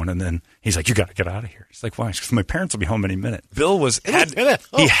high hard one. And then he's like, you got to get out of here. He's like, why? Because my parents will be home any minute. Bill had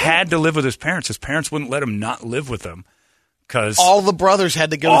to live with his parents. His parents wouldn't let him not live with them because all the brothers had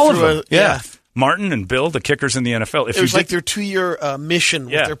to go through Yeah. Martin and Bill, the kickers in the NFL. It was like their 2-year mission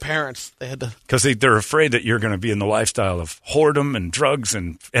with their parents. They had to because they're afraid that you're going to be in the lifestyle of whoredom and drugs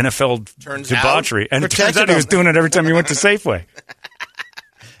and NFL debauchery. And it turns out he was doing it every time he went to Safeway.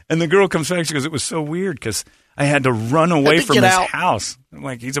 And the girl comes back. She goes, "It was so weird because I had to run away from his house." I'm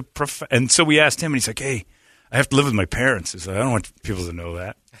like, he's a and so we asked him, and he's like, "Hey, I have to live with my parents." He's like, "I don't want people to know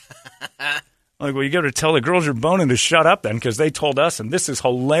that." I'm like, well, you got to tell the girls you're boning to shut up then because they told us, and this is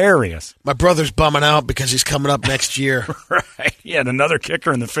hilarious. My brother's bumming out because he's coming up next year. Right. He had another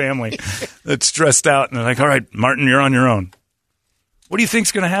kicker in the family that's stressed out. And they're like, all right, Martin, you're on your own. What do you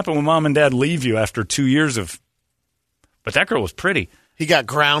think's going to happen when mom and dad leave you after 2 years of – but that girl was pretty. He got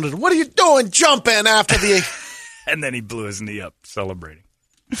grounded. What are you doing jumping after the – And then he blew his knee up celebrating.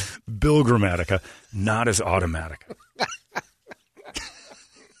 Bill Gramatica, not as Automatica.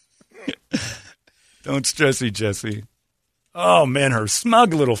 Don't stress me, Jesse. Oh, man, her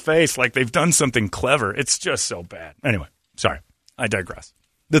smug little face like they've done something clever. It's just so bad. Anyway, sorry. I digress.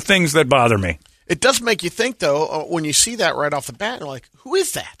 The things that bother me. It does make you think, though, when you see that right off the bat, you're like, who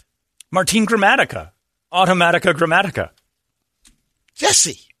is that? Martin Gramatica. Automatica Gramatica.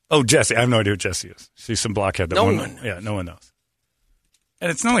 Jesse. Oh, Jesse. I have no idea who Jesse is. She's some blockhead. That no one. Yeah, no one knows.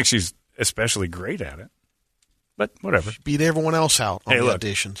 And it's not like she's especially great at it. But whatever. She beat everyone else out on the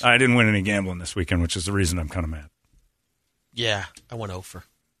auditions. I didn't win any gambling this weekend, which is the reason I'm kind of mad. Yeah, I went over.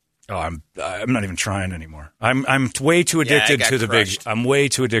 Oh, I'm not even trying anymore. I'm way too addicted to the crushed. I'm way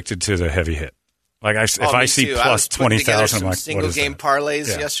too addicted to the heavy hit. Like if I see too. plus 20,000, I'm like, single what is game that? parlays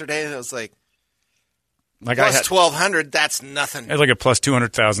yesterday. I was like plus I had 1,200. That's nothing. I had like a plus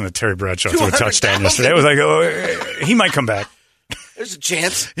 200,000 at Terry Bradshaw to a touchdown yesterday. I was like, oh, he might come back. There's a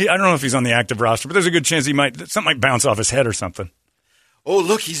chance. I don't know if he's on the active roster, but there's a good chance something might bounce off his head or something. Oh,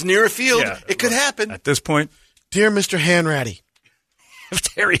 look, he's near a field. Yeah, it could happen. At this point, dear Mr. Hanratty, if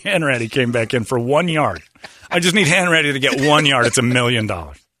Terry Hanratty came back in for 1 yard, I just need Hanratty to get 1 yard. It's $1 million.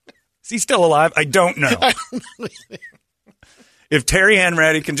 Is he still alive? I don't know. If Terry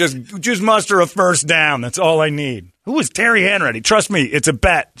Hanratty can just muster a first down, that's all I need. Who is Terry Hanratty? Trust me, it's a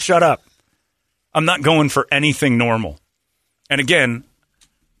bet. Shut up. I'm not going for anything normal. And again,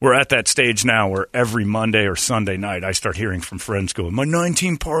 we're at that stage now where every Monday or Sunday night I start hearing from friends going, my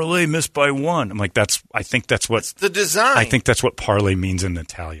 19 parlay missed by one. I'm like, I think that's what it's the design. I think that's what parlay means in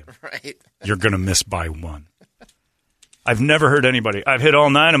Italian. Right. You're going to miss by one. I've never heard anybody. I've hit all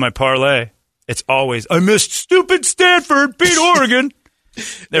 9 of my parlay. It's always, I missed stupid Stanford beat Oregon.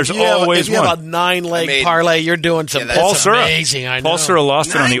 There's always one. If you have a 9-leg parlay, you're doing some amazing. I know. Paul Sura lost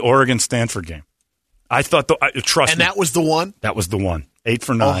it on the Oregon-Stanford game. I thought, trust me. And that was the one? That was the one. 8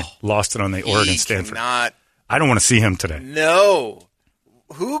 for 9. Lost it on the Oregon-Stanford. I don't want to see him today. No.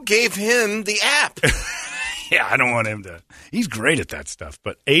 Who gave him the app? Yeah, I don't want him to. He's great at that stuff,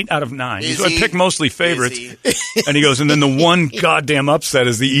 but 8 out of 9. I pick mostly favorites. And he goes, and then the one goddamn upset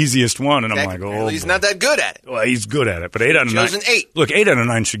is the easiest one. And I'm like, oh. He's not that good at it. Well, he's good at it, but 8 out of 9. Chosen 8. Look, 8 out of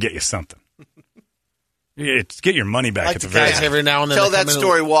 9 should get you something. Get your money back at the very end. Every now and then tell that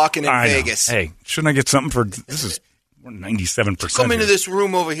story walking in Vegas. Hey, shouldn't I get something for this? Is 97%. Come into this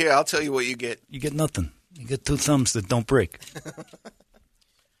room over here. I'll tell you what you get. You get nothing. You get 2 thumbs that don't break.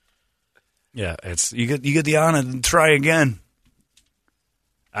 Yeah, it's you get the honor to try again.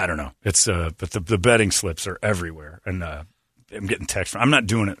 I don't know. It's but the betting slips are everywhere, and I'm getting text. I'm not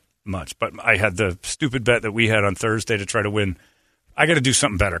doing it much, but I had the stupid bet that we had on Thursday to try to win. I got to do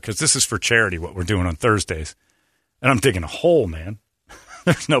something better because this is for charity. What we're doing on Thursdays, and I'm digging a hole, man.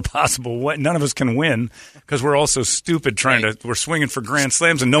 There's no possible way. None of us can win because we're all so stupid we're swinging for grand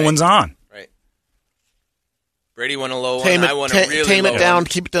slams and no one's on. Right. Brady won a low one. I won a really tame low it down. one.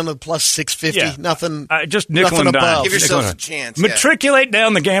 Keep it down to plus 650. Yeah. Nothing. Just nickel and dime. Give yourself a chance. Matriculate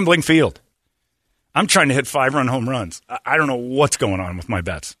down the gambling field. I'm trying to hit 5-run home runs. I don't know what's going on with my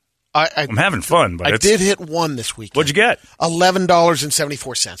bets. I'm having fun, but I did hit one this weekend. What'd you get?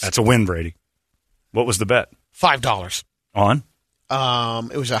 $11.74. That's a win, Brady. What was the bet? $5. On?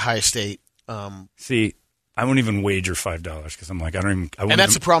 It was Ohio State. See, I won't even wager $5 because I'm like, and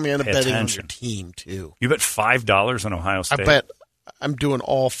that's the problem. You end up betting on your team, too. You bet $5 on Ohio State? I'm doing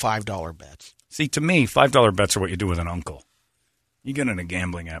all $5 bets. See, to me, $5 bets are what you do with an uncle. You get in a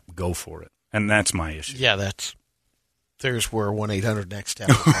gambling app, go for it. And that's my issue. Yeah, there's where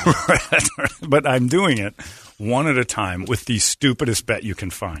 1-800-NEXT-STEP. But I'm doing it one at a time with the stupidest bet you can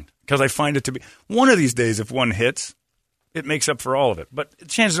find. Because I find it to be, one of these days, if one hits, it makes up for all of it. But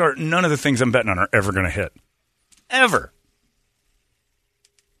chances are none of the things I'm betting on are ever going to hit. Ever.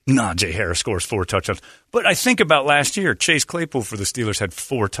 Najee Harris scores 4 touchdowns. But I think about last year, Chase Claypool for the Steelers had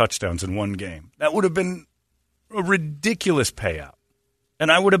 4 touchdowns in one game. That would have been a ridiculous payout.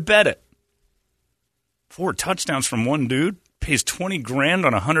 And I would have bet it. 4 touchdowns from one dude pays $20,000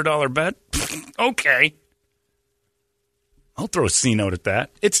 on a $100 bet. Okay, I'll throw a C note at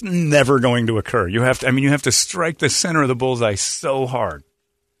that. It's never going to occur. You have to strike the center of the bullseye so hard.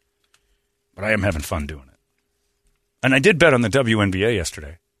 But I am having fun doing it. And I did bet on the WNBA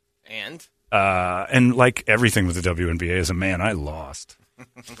yesterday. And like everything with the WNBA, as a man, I lost.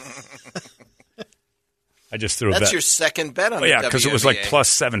 I just threw That's your second bet on the WNBA. Yeah, because it was like plus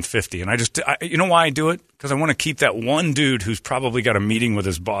 750. And you know why I do it? Because I want to keep that one dude who's probably got a meeting with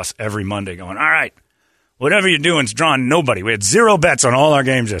his boss every Monday going, all right, whatever you're doing is drawing nobody. We had 0 bets on all our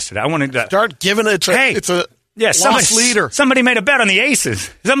games yesterday. I wanted to start giving it. It's a lost leader. Somebody made a bet on the Aces.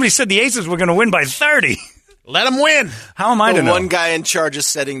 Somebody said the Aces were going to win by 30. Let them win. How am I to know? The one guy in charge of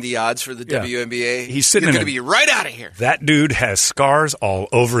setting the odds for the WNBA. He's sitting You're going to be right out of here. That dude has scars all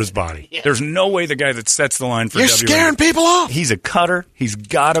over his body. Yeah. There's no way the guy that sets the line for You're WNBA. Scaring people off. He's a cutter. He's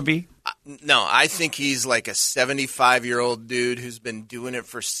got to be. No, I think he's like a 75-year-old dude who's been doing it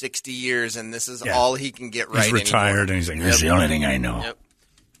for 60 years, and this is all he can get right. He's retired, and he's like, "This is the only thing I know." Yep.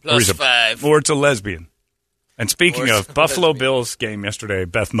 Plus 5. Or it's a lesbian. And speaking of Buffalo Bills game yesterday,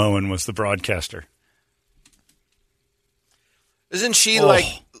 Beth Moen was the broadcaster. Isn't she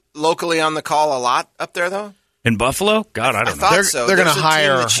locally on the call a lot up there though? In Buffalo? God, I don't know. They're going to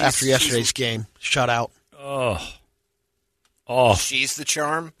hire her after yesterday's game. Shut out. Oh, she's the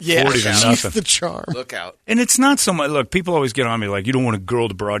charm? Yeah, she's the charm. Look out. And it's not so much, look, people always get on me like, you don't want a girl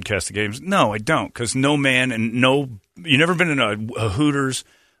to broadcast the games. No, I don't, because no man and you've never been in a Hooters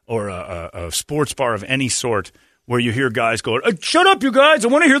or a sports bar of any sort where you hear guys going, shut up, you guys, I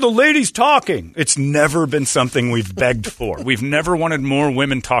want to hear the ladies talking. It's never been something we've begged for. We've never wanted more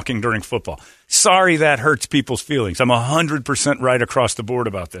women talking during football. Sorry that hurts people's feelings. I'm 100% right across the board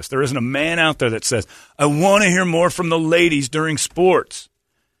about this. There isn't a man out there that says, I want to hear more from the ladies during sports.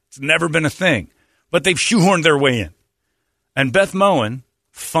 It's never been a thing. But they've shoehorned their way in. And Beth Moen,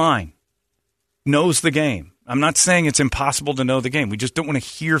 fine, knows the game. I'm not saying it's impossible to know the game. We just don't want to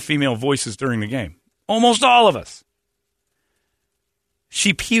hear female voices during the game. Almost all of us.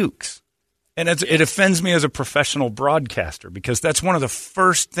 She pukes. And it offends me as a professional broadcaster because that's one of the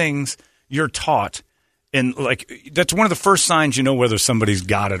first things you're taught. That's one of the first signs you know whether somebody's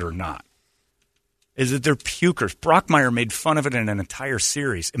got it or not. Is that they're pukers. Brockmeyer made fun of it in an entire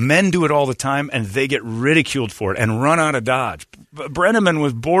series. Men do it all the time, and they get ridiculed for it and run out of Dodge. Brenneman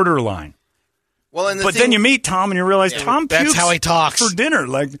was borderline. Well, but then you meet Tom and you realize Tom pukes that's how he talks for dinner.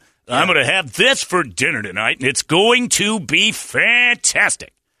 Like, I'm going to have this for dinner tonight, and it's going to be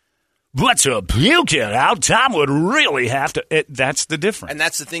fantastic. But to puke it out, Tom would really have to. That's the difference. And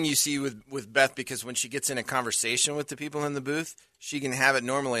that's the thing you see with Beth, because when she gets in a conversation with the people in the booth, she can have it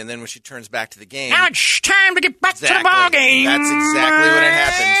normally, and then when she turns back to the game, now it's time to get back to the ball game. That's exactly what it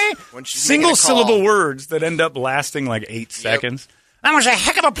happens. When she's single syllable words that end up lasting like 8 seconds. That was a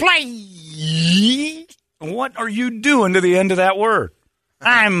heck of a play. What are you doing to the end of that word?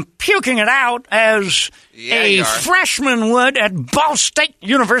 I'm puking it out as a freshman would at Ball State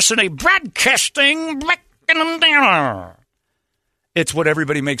University broadcasting. It's what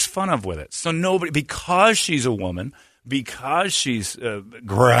everybody makes fun of with it. So nobody, because she's a woman, because she's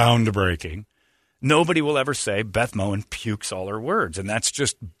groundbreaking, nobody will ever say Beth Mowin pukes all her words. And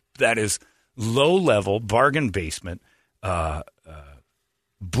that is low-level, bargain basement,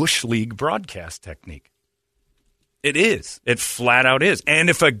 Bush League broadcast technique. It is. It flat out is. And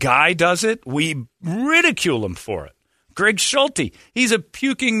if a guy does it, we ridicule him for it. Greg Schulte, he's a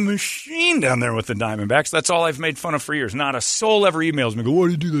puking machine down there with the Diamondbacks. That's all I've made fun of for years. Not a soul ever emails me and go, why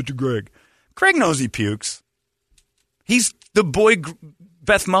do you do that to Greg? Greg knows he pukes. He's the boy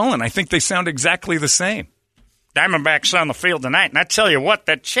Beth Mowin. I think they sound exactly the same. Diamondbacks on the field tonight. And I tell you what,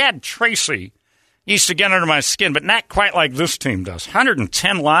 that Chad Tracy used to get under my skin, but not quite like this team does.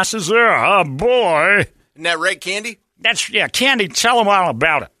 110 losses. Oh, boy. Isn't that right, Candy? Candy, tell them all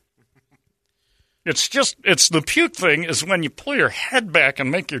about it. It's the puke thing is when you pull your head back and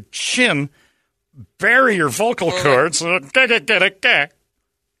make your chin bury your vocal cords. That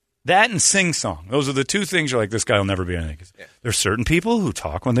and sing-song. Those are the two things you're like, this guy will never be anything. Yeah. There's certain people who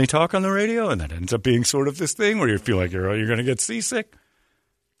talk when they talk on the radio, and that ends up being sort of this thing where you feel like you're going to get seasick.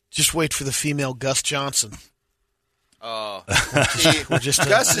 Just wait for the female Gus Johnson. Oh, we're just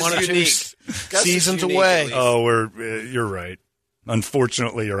Gus one or unique. two seasons away. Oh, you're right.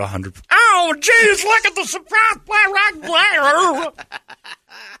 Unfortunately, you're 100. Oh, geez, look at the surprise play.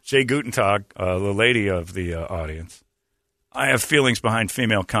 Jay Gutentag, the lady of the audience. I have feelings behind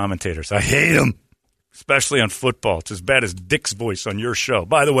female commentators. I hate them, especially on football. It's as bad as Dick's voice on your show.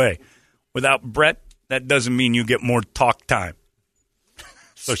 By the way, without Brett, that doesn't mean you get more talk time.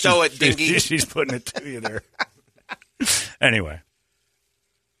 So she's putting it to you there. Anyway,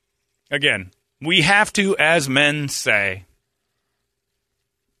 again, we have to, as men, say,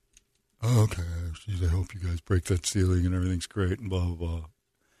 okay, geez, I hope you guys break that ceiling and everything's great and blah, blah, blah.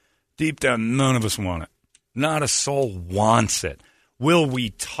 Deep down, none of us want it. Not a soul wants it. Will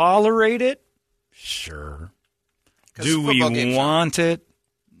we tolerate it? Sure. Do we want it?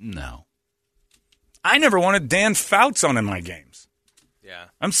 No. I never wanted Dan Fouts on in my games. Yeah.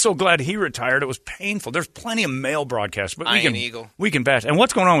 I'm so glad he retired. It was painful. There's plenty of male broadcasts, but we can bash. And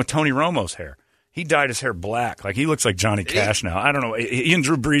what's going on with Tony Romo's hair? He dyed his hair black. Like, he looks like Johnny Cash now. I don't know. He and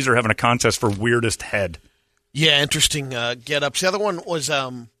Drew Brees are having a contest for weirdest head. Yeah, interesting get-ups. The other one was,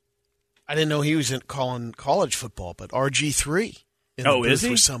 I didn't know he was calling college football, but RG3 in the booth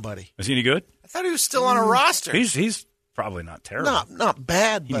with somebody. Is he any good? I thought he was still on a roster. He's probably not terrible. Not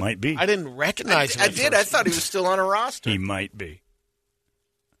bad, he might be. I didn't recognize him. I did. I thought he was still on a roster. He might be.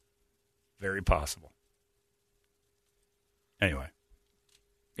 Very possible. Anyway.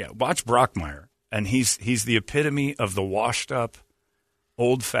 Yeah, watch Brockmire. And he's the epitome of the washed-up,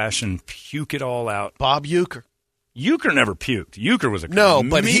 old-fashioned, puke-it-all-out. Bob Uecker. Uecker never puked. Uecker was a comedian.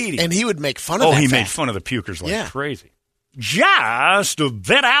 But he would make fun of that. Oh, he made fun of the pukers like crazy. Just a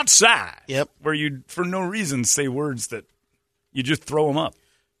bit outside. Yep. Where you, for no reason, say words that you just throw them up.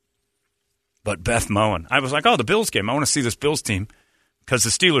 But Beth Mowin. I was like, the Bills game. I want to see this Bills team because the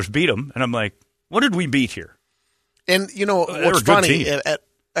Steelers beat them. And I'm like, what did we beat here? And, what's funny,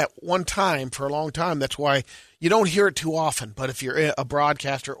 at one time, for a long time, that's why you don't hear it too often. But if you're a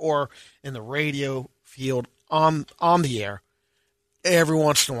broadcaster or in the radio field on the air, every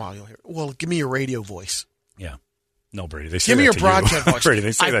once in a while you'll hear, well, give me your radio voice. Yeah. No, Brady. They say give me your broadcast voice. Brady,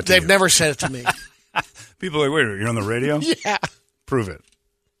 they say that to They've never said it to me. People are like, wait, you're on the radio? Yeah. Prove it.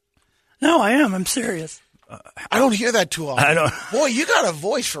 No, I am. I'm serious. I don't hear that too often. I don't. Boy, you got a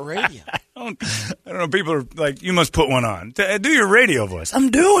voice for radio. I don't know. People are like, you must put one on. Do your radio voice.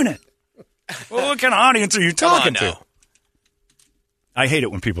 I'm doing it. Well, what kind of audience are you talking to? I hate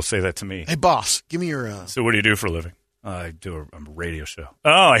it when people say that to me. Hey, boss, give me your... So what do you do for a living? I do a radio show.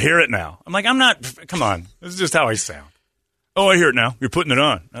 Oh, I hear it now. I'm like, I'm not... Come on. This is just how I sound. Oh, I hear it now. You're putting it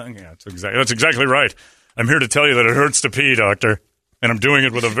on. Yeah, that's exactly right. I'm here to tell you that it hurts to pee, doctor. And I'm doing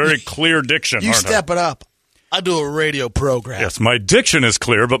it with a very clear diction. You step it up. I do a radio program. Yes, my diction is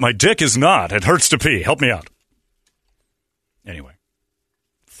clear, but my dick is not. It hurts to pee. Help me out. Anyway,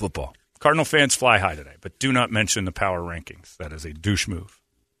 football. Cardinal fans fly high today, but do not mention the power rankings. That is a douche move.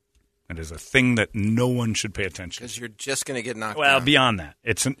 It is a thing that no one should pay attention to. Because you're just going to get knocked down. Well, beyond that,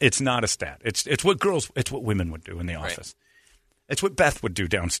 it's not a stat. It's what women would do in the office. It's what Beth would do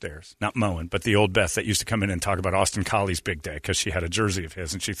downstairs. Not Moen, but the old Beth that used to come in and talk about Austin Colley's big day because she had a jersey of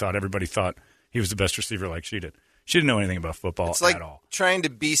his and she thought everybody thought he was the best receiver like she did. She didn't know anything about football it's like at all. Trying to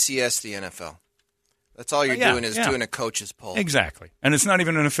BCS the NFL. That's all you're doing is doing a coach's poll. Exactly. And it's not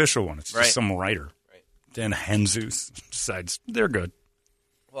even an official one. It's just some writer. Right. Dan Henzus decides they're good.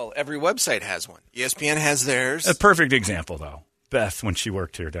 Well, every website has one. ESPN has theirs. A perfect example, though. Beth, when she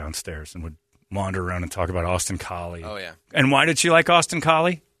worked here downstairs and would wander around and talk about Austin Collie. Oh, yeah. And why did she like Austin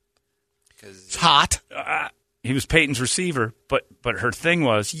Collie? Because it's hot. He was Peyton's receiver, but her thing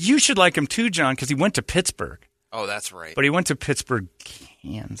was, you should like him too, John, because he went to Pittsburgh. Oh, that's right. But he went to Pittsburgh,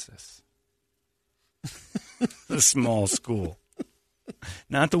 Kansas. The small school.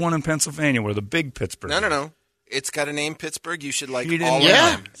 Not the one in Pennsylvania where the big Pittsburgh. No. It's got a name, Pittsburgh. You should like all of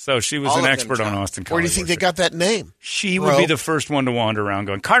them. So she was an expert on Austin Collie. Where do you think they got that name? She would be the first one to wander around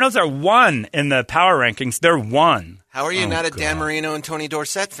going, Cardinals are 1 in the power rankings. They're 1. How are you not a Dan Marino and Tony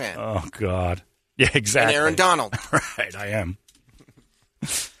Dorsett fan? Oh, God. Yeah, exactly. And Aaron Donald. Right, I am.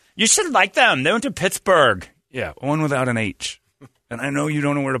 You should like them. They went to Pittsburgh. Yeah, one without an H. And I know you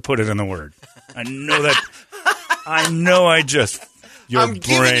don't know where to put it in the word. I know that. I'm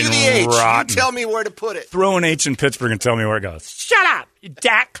giving you the H. Rotten. You tell me where to put it. Throw an H in Pittsburgh and tell me where it goes. Shut up, you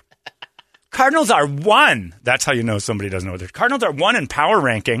Dak. Cardinals are 1. That's how you know somebody doesn't know what they're. Cardinals are 1 in power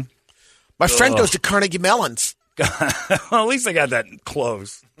ranking. My friend goes to Carnegie Mellon's. Well, at least they got that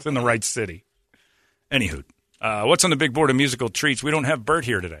close. It's in the right city. Anywho, what's on the big board of musical treats? We don't have Bert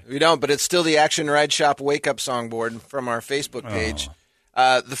here today. We don't, but it's still the Action Ride Shop wake-up song board from our Facebook page.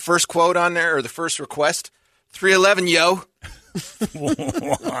 The first quote on there, or the first request, 311, yo.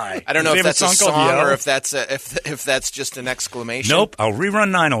 Why? I don't know if that's a song or if that's just an exclamation. Nope, I'll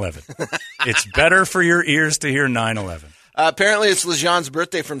rerun 9/11. It's better for your ears to hear 9/11. Apparently, it's LeJean's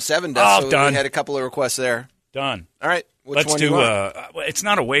birthday from 7 days, so done. we had a couple of requests there. Done. All right, Let's do. It's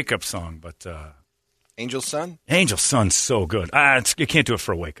not a wake-up song, but Angel's Son. Angel's Son's so good. You can't do it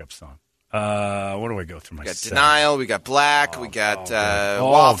for a wake-up song. What do I go through? We got Denial. We got Black. We got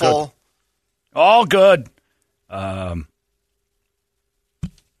Waffle. Good. All good.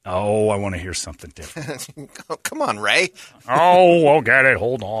 I want to hear something different. Come on, Ray. I'll get it.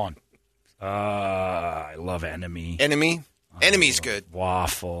 Hold on. I love Enemy. Enemy's good.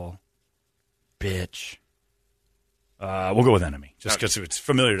 Waffle. Bitch. We'll go with Enemy, just because it's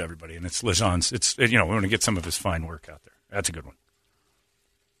familiar to everybody, and it's LeJean's. We want to get some of his fine work out there. That's a good one.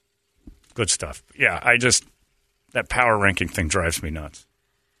 Good stuff. Yeah, that power ranking thing drives me nuts.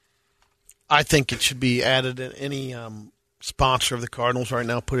 I think it should be added in any sponsor of the Cardinals right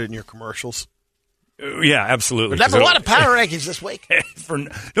now. Put it in your commercials. Yeah, absolutely. We're number 1 in power rankings this week. Don't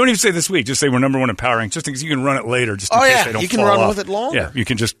even say this week. Just say we're number 1 in power rankings, just because you can run it later. Just in case they don't you can fall run off. with it longer. Yeah, you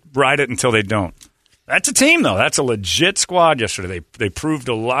can just ride it until they don't. That's a team, though. That's a legit squad yesterday. They proved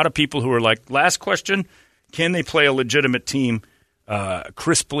a lot of people who were like, last question, can they play a legitimate team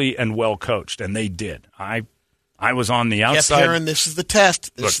crisply and well coached? And they did. I was on the outside. Yes, Aaron, this is the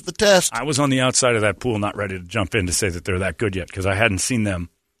test. This is the test. I was on the outside of that pool, not ready to jump in to say that they're that good yet, because I hadn't seen them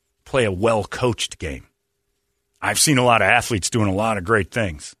play a well-coached game. I've seen a lot of athletes doing a lot of great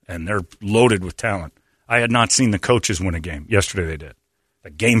things, and they're loaded with talent. I had not seen the coaches win a game. Yesterday they did. The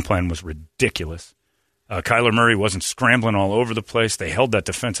game plan was ridiculous. Kyler Murray wasn't scrambling all over the place. They held that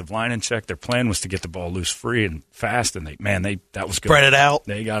defensive line in check. Their plan was to get the ball loose free and fast, and that was good. Spread it out.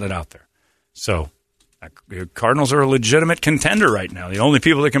 They got it out there. So Cardinals are a legitimate contender right now. The only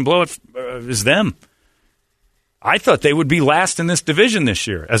people that can blow it is them. I thought they would be last in this division this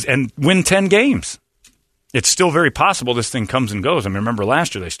year and win 10 games. It's still very possible this thing comes and goes. I mean, remember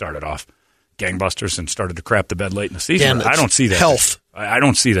last year they started off gangbusters and started to crap the bed late in the season. I don't see that. Health. I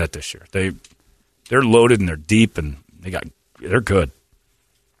don't see that this year. They're loaded and they're deep and they're good.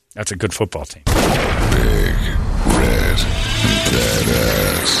 That's a good football team. Big Red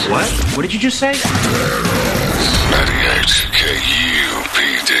Badass. What? What did you just say? Badass 98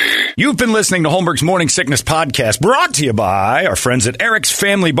 KUPD. You've been listening to Holmberg's Morning Sickness Podcast, brought to you by our friends at Eric's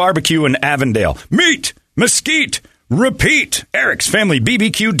Family Barbecue in Avondale. Meet, mesquite, repeat.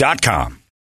 Eric'sFamilyBBQ.com.